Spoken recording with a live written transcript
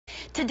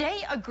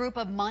Today, a group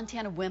of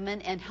Montana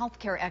women and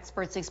healthcare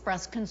experts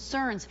expressed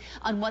concerns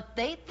on what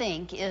they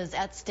think is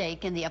at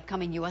stake in the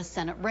upcoming U.S.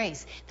 Senate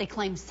race. They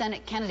claim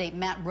Senate candidate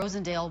Matt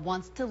Rosendale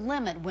wants to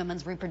limit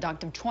women's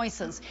reproductive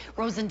choices.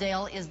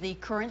 Rosendale is the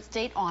current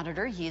state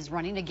auditor. He is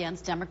running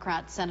against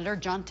Democrat Senator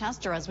Jon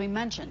Tester, as we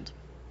mentioned.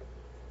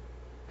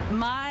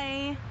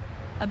 My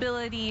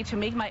ability to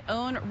make my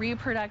own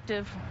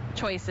reproductive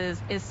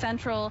choices is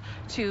central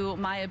to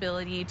my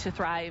ability to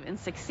thrive and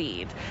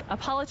succeed. A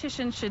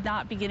politician should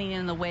not be getting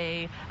in the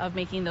way of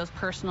making those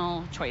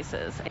personal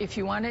choices. If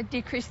you want to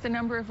decrease the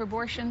number of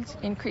abortions,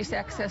 increase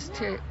access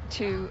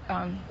to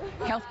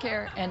health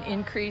care, and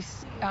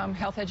increase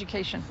health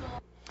education.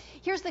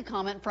 Here's the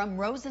comment from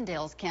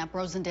Rosendale's camp.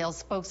 Rosendale's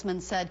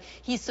spokesman said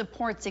he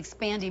supports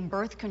expanding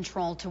birth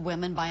control to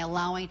women by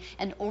allowing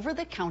an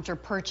over-the-counter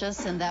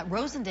purchase, and that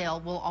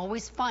Rosendale will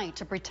always fight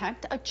to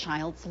protect a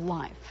child's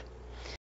life.